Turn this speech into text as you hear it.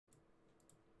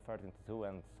13-2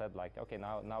 and said like, okay,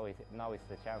 now is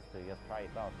the chance to just try it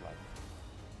out. Like,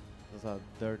 it's a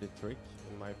dirty trick,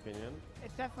 in my opinion.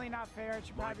 It's definitely not fair. It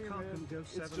should probably be removed.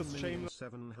 It's just shameless.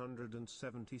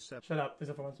 777. Shut up. This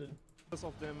is for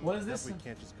them. What is this? We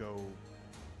can't just go,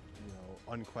 you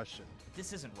know, unquestioned.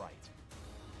 This isn't right.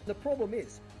 The problem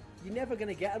is, you're never going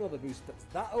to get another boost that's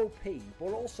that OP,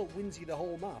 but also wins you the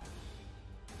whole map.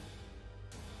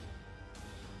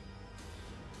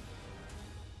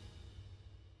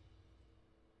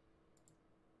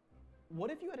 What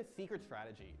if you had a secret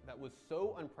strategy that was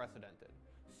so unprecedented,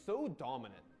 so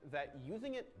dominant, that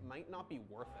using it might not be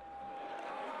worth it?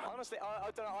 Honestly, I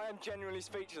don't know, I am genuinely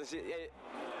speechless.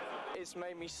 It's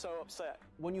made me so upset.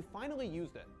 When you finally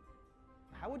used it,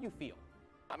 how would you feel?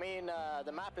 I mean,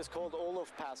 the map is called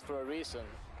Olaf Pass for a reason.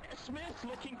 Smith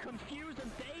looking confused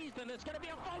and dazed, and it's going to be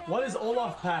a follow-up. What is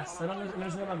Olaf Pass? I don't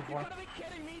understand that before. You've got to be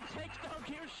kidding me. Takes down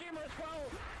Hiroshima as well.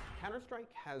 Counter-Strike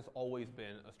has always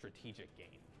been a strategic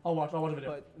game. I'll watch a video.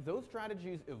 But those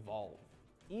strategies evolve,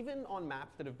 even on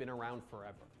maps that have been around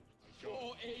forever.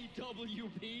 Oh,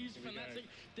 AWPs, Fnatic,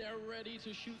 they're ready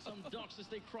to shoot some ducks as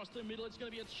they cross the middle. It's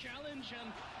going to be a challenge,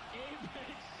 and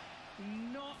Apex,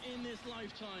 not in this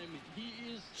lifetime. He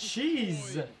is Jeez!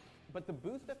 destroyed. But the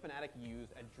boost that Fnatic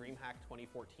used at DreamHack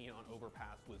 2014 on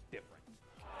Overpass was different.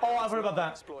 Oh, I've heard about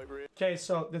that. Okay,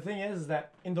 so the thing is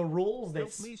that in the rules, they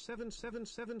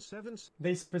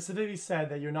specifically said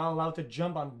that you're not allowed to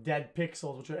jump on dead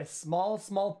pixels, which are a small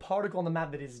particle on the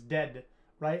map that is dead,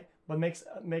 right? But makes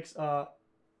a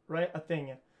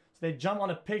thing. So they jump on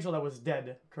a pixel that was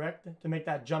dead, correct? To make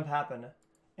that jump happen.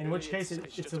 In which case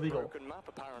it's illegal. A broken map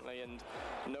apparently, and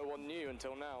no one knew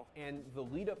until now. And the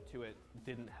lead up to it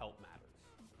didn't help matters.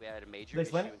 We had a major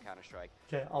issue in Counter-Strike.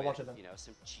 Okay, I'll watch it then. You know,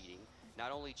 some cheating.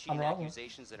 Not only cheating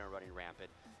accusations that are running rampant,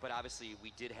 but obviously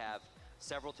we did have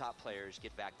several top players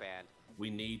get back banned. We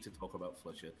need to talk about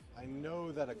Flusher. I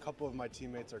know that a couple of my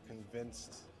teammates are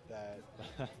convinced that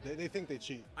they think they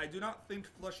cheat. I do not think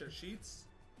Flusher cheats,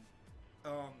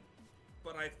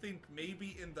 but I think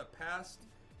maybe in the past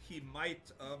he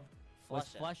might have. Was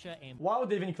Flusher aim? Why would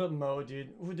they even include Mo, dude?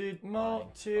 Dude,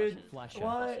 Mo, dude,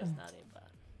 why?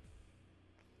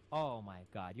 Oh my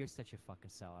god, you're such a fucking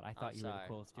sellout. I thought you were the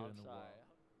coolest dude in the world.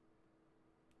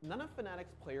 None of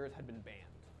Fnatic's players had been banned.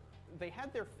 They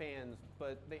had their fans,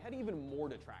 but they had even more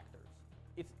detractors.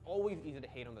 It's always easy to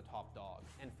hate on the top dog,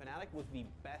 and Fnatic was the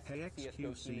best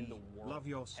CSGO team in the world. Love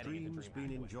your streams,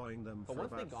 been enjoying them for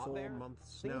about 4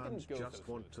 months now, and just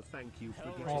want to thank you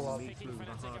for getting me through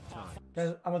the hard time.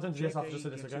 Guys, I'm gonna turn GS off just for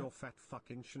this, Get okay? your fat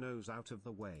fucking schnoz out of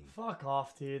the way. Fuck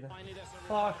off, dude.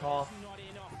 Fuck off.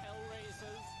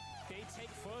 They take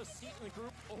first seat in the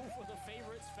group over the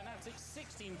favorites. Fnatic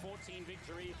 16-14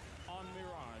 victory on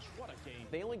Mirage. What a game.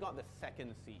 They only got the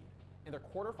second seed, and their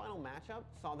quarterfinal matchup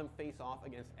saw them face off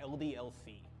against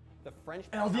LDLC, the French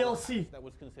LDLC that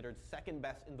was considered second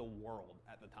best in the world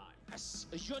at the time. Yes,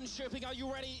 Jönköping, are you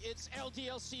ready? It's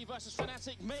LDLC versus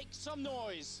Fnatic. Make some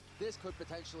noise. This could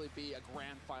potentially be a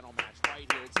grand final match right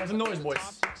here. It's some noise, boys.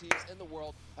 Top 2 teams in the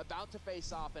world about to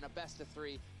face off in a best of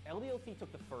 3. LDLC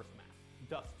took the first map,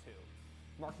 Dust 2,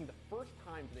 marking the first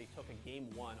time they took a Game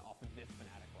 1 off of this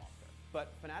Fnatic roster.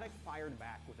 But Fnatic fired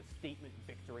back with a statement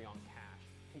victory on Cash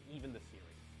to even the series.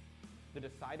 The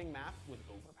deciding map was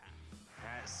Overpass.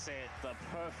 That's it, the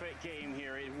perfect game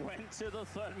here. It went to the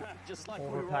third map just like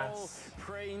Overpass. we were all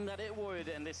praying that it would,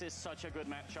 and this is such a good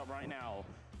matchup right now.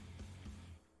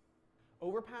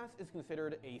 Overpass is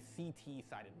considered a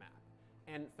CT-sided map,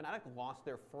 and Fnatic lost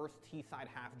their first T-side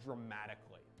half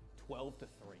dramatically. 12-3.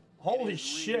 Holy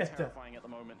shit! Really terrifying at the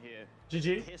moment here.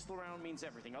 GG. Pistol round means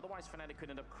everything. Otherwise, Fnatic could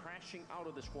end up crashing out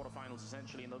of this quarterfinals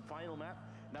essentially in the final map.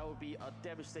 That would be a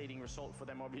devastating result for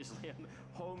them, obviously, and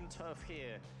home turf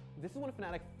here. This is when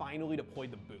Fnatic finally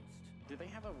deployed the boost. Do they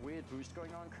have a weird boost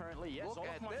going on currently? Yes. Look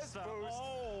at this boost.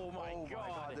 Oh my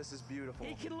god. This is beautiful.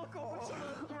 He can look over to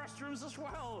the restrooms as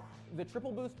well. The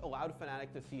triple boost allowed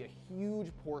Fnatic to see a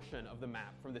huge portion of the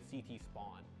map from the CT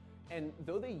spawn. And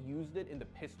though they used it in the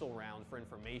pistol round for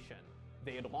information,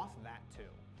 they had lost that too.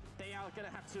 They are going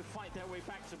to have to fight their way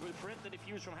back to prevent the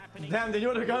defuse from happening. Damn, they knew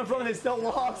where they're coming from and they still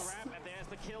lost. And there's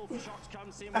the kill. Shots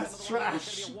comes in. That's trash.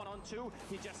 It's going to be a 1-on-2.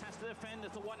 He just has to defend.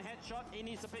 It's a one headshot. He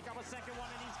needs to pick up a second one,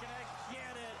 and he's going to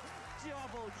get it.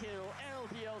 Double kill.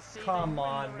 LDLC. Come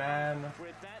on, man.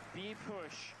 With that B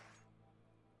push.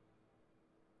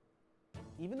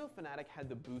 Even though Fnatic had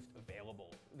the boost available,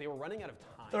 they were running out of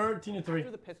time. 13-3.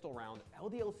 After the pistol round,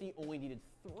 LDLC only needed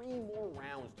 3 more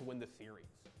rounds to win the series.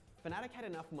 Fnatic had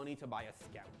enough money to buy a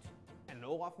scout, and in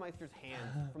OlofMeister's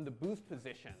hands from the boost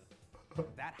position,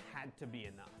 that had to be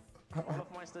enough.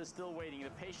 BOOSTMEISTER is still waiting. The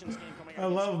patience game coming out. I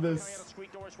love this. Coming out of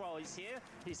Squeak Door as well. He's here.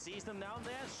 He sees them down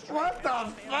there. What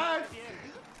the fuck?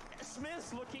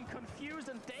 Smith's looking confused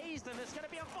and dazed, and there's going to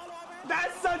be a follow-up.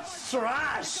 That's such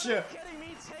trash. Are you kidding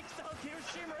me? Takes down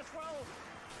Hiroshima as well.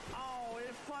 Oh,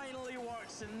 it finally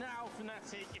works, and now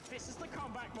Fnatic, if this is the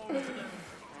comeback moment for them,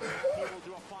 he will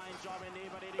do a fine job indeed,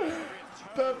 but it is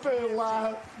Pepe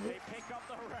laugh. They pick up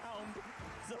the round.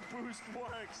 The boost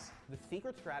works. The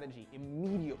secret strategy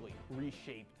immediately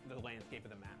reshaped the landscape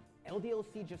of the map.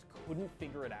 LDLC just couldn't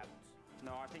figure it out.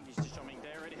 No, I think he's just jumping.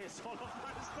 There it is.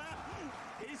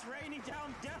 He's raining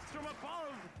down death from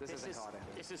above.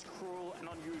 This is cruel and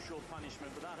unusual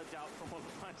punishment, without a doubt, from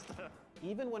BOOSTMEISTER.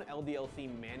 Even when LDLC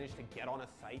managed to get on a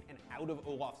site and out of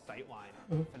Olaf's sightline,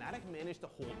 Fnatic managed to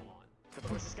hold on. The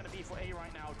push is going to be for A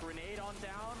right now. Grenade on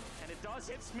down, and it does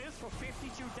hit Smith for 52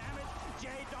 damage.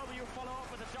 JW follow up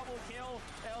with a double kill.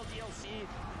 LDLC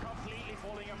completely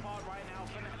falling apart right now.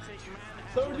 Fnatic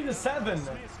manhandling. 30-7.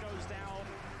 Smith goes down.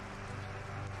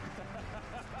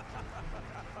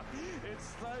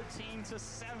 It's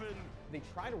 13-7. They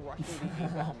tried rushing the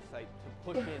A-bomb site to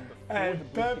push in before And the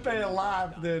boost Pepe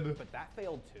laughed, dude. but that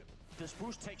failed too. This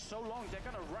boost takes so long, they're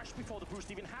gonna rush before the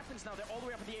boost even happens now. They're all the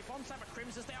way up at the A-bomb side, but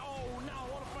Crims is there. Oh no,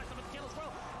 what a fight for the kill as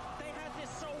well. They had this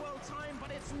so well timed,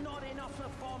 but it's not enough. The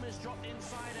bomb is dropped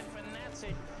inside, and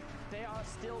Fnatic, they are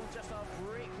still just a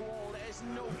brick wall. There's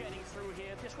no getting through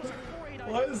here. This was a great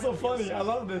idea. Why is it so funny? I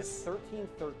love this.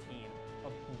 13-13,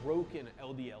 a broken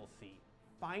LDLC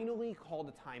finally called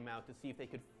a timeout to see if they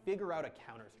could figure out a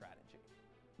counter strategy.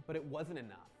 But it wasn't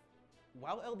enough.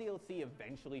 While LDLC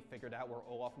eventually figured out where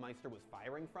BOOSTMEISTER was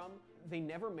firing from, they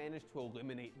never managed to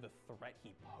eliminate the threat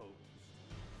he posed.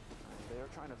 They're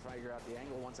trying to figure out the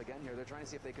angle once again here. They're trying to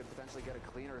see if they could potentially get a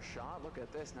cleaner shot. Look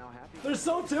at this, now Happy. They're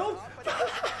so tilted.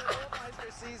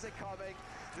 BOOSTMEISTER sees it coming.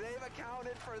 They've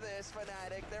accounted for this,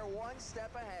 Fnatic. They're one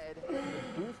step ahead.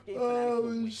 Boost gave Fnatic the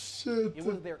win. Shit. It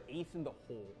was their ace in the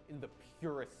hole, in the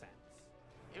purest sense.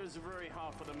 It was very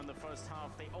hard for them in the first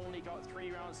half. They only got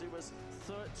 3 rounds. It was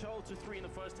 12-3 in the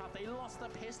first half. They lost the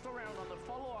pistol round on the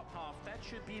follow-up half. That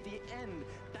should be the end.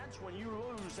 That's when you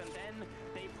lose. And then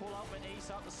they pull up an ace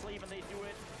out the sleeve, and they do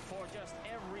it for just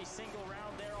every single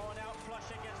round. They're on out flush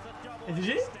against the double.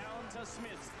 It's down to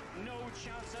Smith. No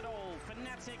chance at all.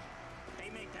 Fnatic,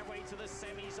 they make their way to the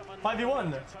semis of a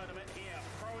 5v1 tournament here.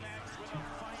 Pronax with a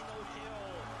final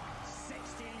kill.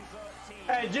 16-13.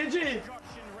 Hey, GG.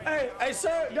 Hey,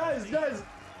 sir, guys,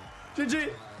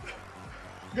 GG.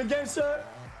 Good game, sir.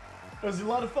 It was a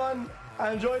lot of fun.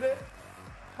 I enjoyed it.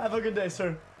 Have a good day,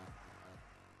 sir.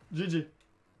 GG.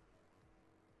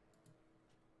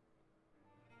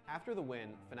 After the win,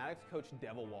 Fnatic's coach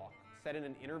Devilwalk said in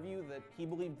an interview that he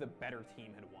believed the better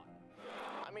team had won.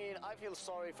 I mean, I feel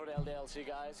sorry for the LDLC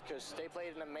guys because they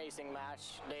played an amazing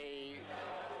match. They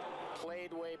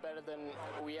played way better than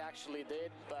we actually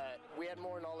did, but we had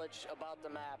more knowledge about the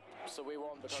map, so we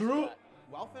won because of that.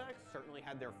 While Fnatic certainly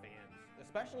had their fans,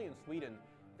 especially in Sweden,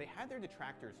 they had their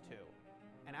detractors too.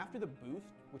 And after the boost,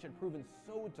 which had proven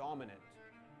so dominant,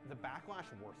 the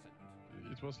backlash worsened.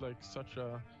 It was like such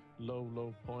a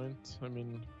low point. I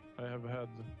mean, I have had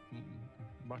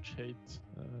much hate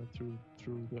through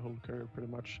the whole career,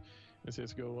 pretty much, in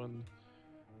CSGO,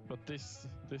 but this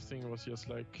thing was just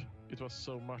like, it was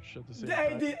so much at the same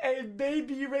time. They did a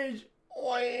baby rage.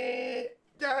 Oi,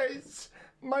 guys,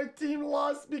 my team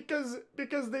lost because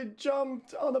they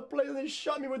jumped on the plate and they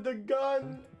shot me with the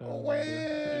gun. It was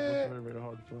very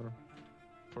hard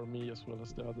for me as well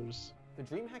as the others. The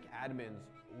DreamHack admins,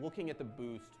 looking at the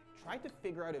boost, tried to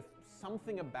figure out if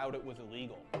something about it was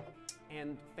illegal.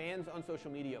 And fans on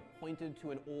social media pointed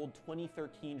to an old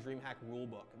 2013 DreamHack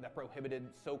rulebook that prohibited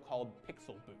so-called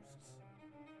pixel boosts.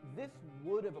 This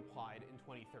would have applied in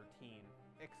 2013,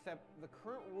 except the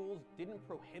current rules didn't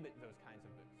prohibit those kinds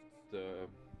of boosts.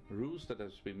 The rules that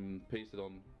has been pasted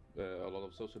on a lot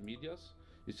of social medias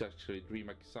is actually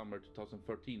DreamHack Summer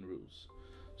 2013 rules.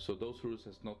 So those rules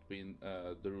has not been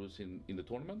the rules in the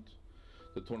tournament.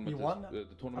 The tournament, the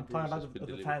tournament rules has been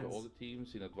delivered to all the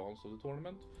teams in advance of the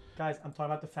tournament. Guys, I'm talking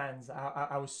about the fans.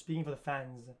 I was speaking for the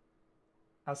fans.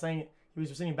 I was saying, he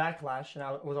was saying backlash, and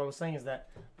what I was saying is that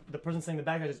the person saying the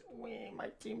backlash is, my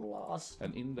team lost.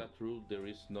 And in that rule, there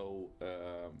is no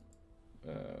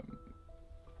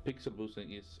pixel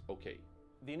boosting is okay.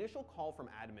 The initial call from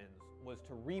admins was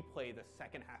to replay the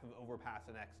second half of Overpass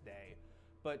the next day,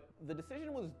 but the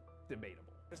decision was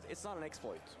debatable. It's not an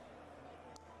exploit.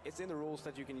 It's in the rules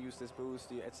that you can use this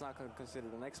boost. It's not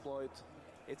considered an exploit.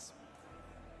 It's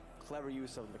clever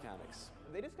use of mechanics.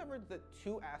 They discovered that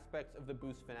 2 aspects of the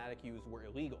boost Fnatic used were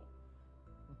illegal.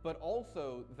 but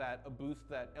also that a boost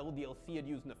that LDLC had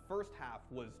used in the first half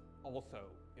was also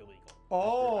illegal.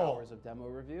 Oh! After hours of demo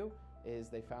review, is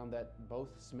they found that both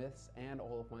Smith's and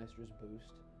Olofmeister's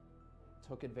boost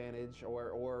took advantage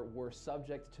or were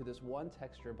subject to this one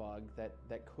texture bug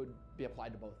that could be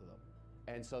applied to both of them.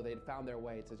 And so they found their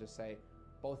way to just say,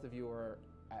 both of you are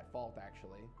at fault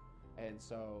actually, and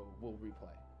so we'll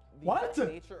replay. The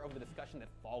nature of the discussion that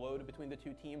followed between the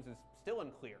two teams is still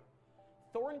unclear.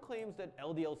 Thorn claims that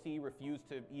LDLC refused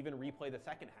to even replay the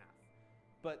second half,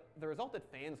 but the result that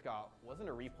fans got wasn't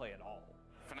a replay at all.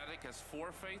 Fnatic has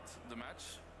forfeit the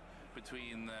match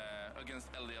between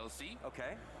against LDLC.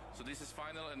 Okay. So this is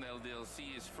final and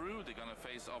LDLC is through. They're gonna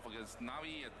face off against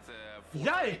Navi at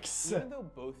Yikes! Even though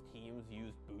both teams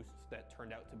used boosts that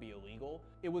turned out to be illegal,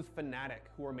 it was Fnatic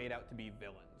who were made out to be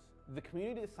villains. The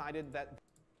community decided that...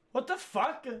 What the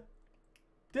fuck?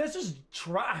 That's just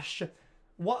trash.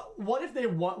 What if they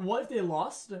won? What if they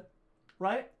lost?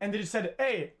 Right? And they just said,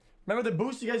 hey, remember the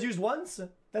boost you guys used once?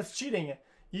 That's cheating.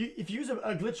 If you use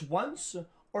a glitch once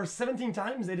or 17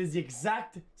 times, it is the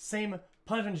exact same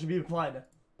punishment should be applied.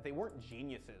 They weren't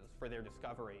geniuses for their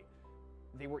discovery.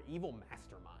 They were evil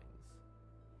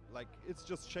masterminds. Like, it's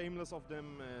just shameless of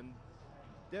them, and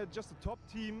they're just a top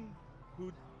team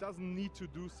who doesn't need to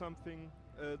do something,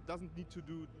 doesn't need to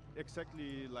do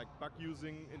exactly like bug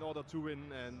using in order to win,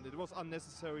 and it was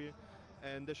unnecessary,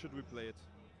 and they should replay it.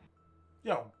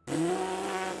 Yo.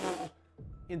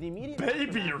 In the immediate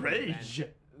baby rage.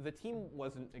 Event, the team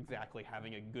wasn't exactly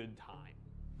having a good time.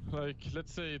 Like,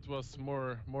 let's say it was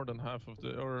more than half of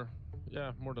the, or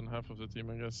yeah, more than half of the team,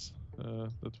 I guess,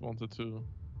 that wanted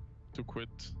to quit.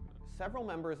 Several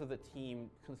members of the team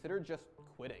considered just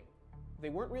quitting. They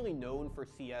weren't really known for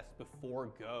CS before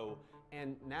Go,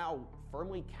 and now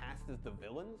firmly cast as the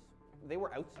villains, they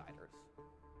were outsiders.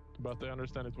 But I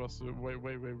understand it was way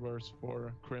worse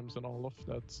for Crims and Olof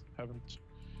that haven't.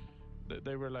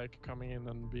 They were like coming in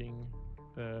and being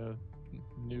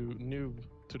new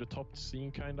to the top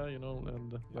scene, kinda, you know,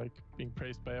 and like being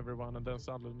praised by everyone, and then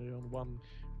suddenly on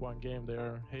one game they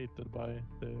are hated by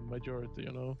the majority,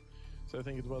 you know. So I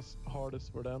think it was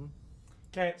hardest for them.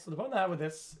 Okay, so the problem I have with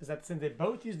this is that since they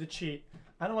both used the cheat,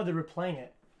 I don't know why they're replaying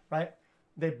it, right?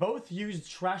 They both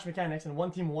used trash mechanics and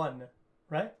one team won,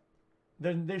 right?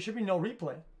 There should be no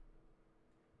replay.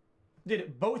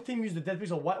 Dude, both teams used the dead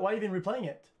pixel. Why even replaying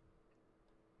it?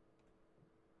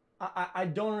 I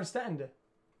don't understand.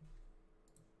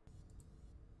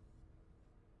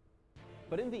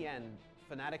 But in the end,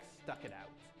 Fnatic stuck it out,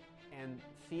 and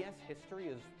CS history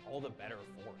is all the better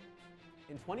for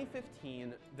it. In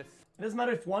 2015, it doesn't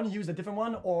matter if one used a different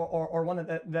one or one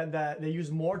that they use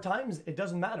more times. It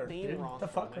doesn't matter. Same roster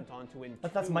went on to win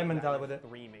that's my mentality with it.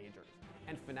 3 majors,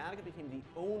 and Fnatic became the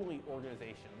only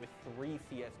organization with 3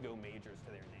 CSGO majors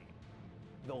to their name.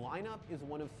 The lineup is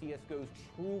one of CSGO's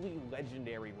truly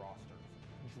legendary rosters,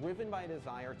 driven by a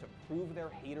desire to prove their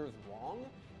haters wrong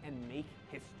and make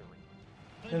history.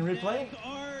 And replay?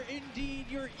 Are indeed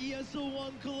your ESL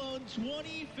 1 Cologne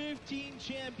 2015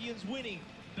 champions, winning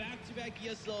back-to-back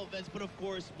ESL events, but of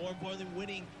course, more importantly,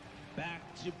 winning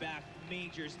back-to-back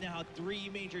majors. Now 3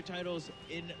 major titles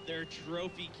in their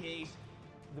trophy case.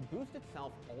 The boost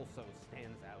itself also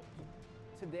stands out.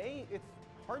 Today, it's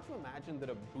hard to imagine that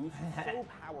a boost so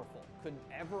powerful could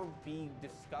ever be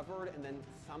discovered and then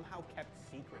somehow kept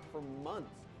secret for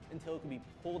months until it could be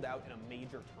pulled out in a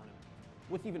major tournament.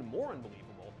 What's even more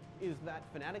unbelievable is that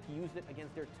Fnatic used it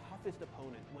against their toughest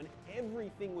opponent when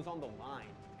everything was on the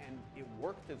line, and it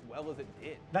worked as well as it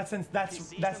did. That's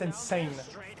insane.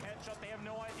 Straight headshot, they have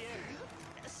no idea.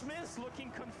 Smith's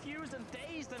looking confused and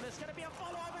dazed, and there's gonna be a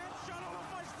follow-up headshot on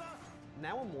the Meister.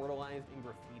 Now immortalized in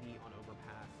graffiti on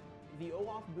Overpass, the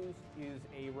Olaf boost is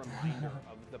a reminder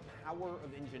of the power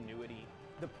of ingenuity,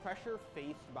 the pressure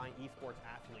faced by esports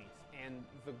athletes, and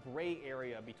the gray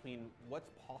area between what's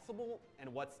possible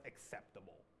and what's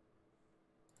acceptable.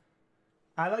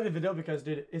 I like the video because,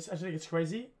 dude, it's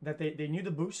crazy that they knew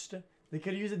the boost. They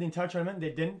could have used it the entire tournament, they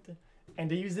didn't.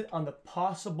 And they used it on the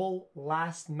possible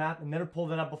last map and never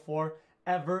pulled it out before,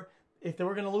 ever. If they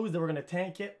were going to lose, they were going to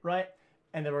tank it, right?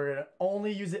 And they were going to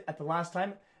only use it at the last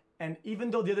time. And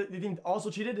even though the team also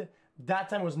cheated, that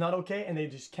time was not okay, and they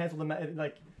just canceled the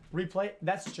like replay.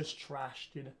 That's just trash,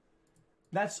 dude.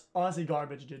 That's honestly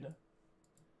garbage, dude.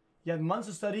 You had months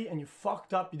to study and you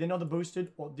fucked up. You didn't know the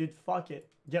boosted. Well, dude, fuck it.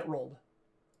 Get rolled.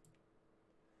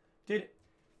 Dude,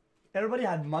 everybody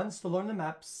had months to learn the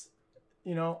maps.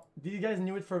 You know, these guys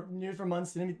knew it for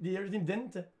months. The other team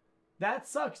didn't. That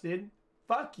sucks, dude.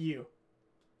 Fuck you.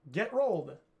 Get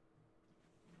rolled.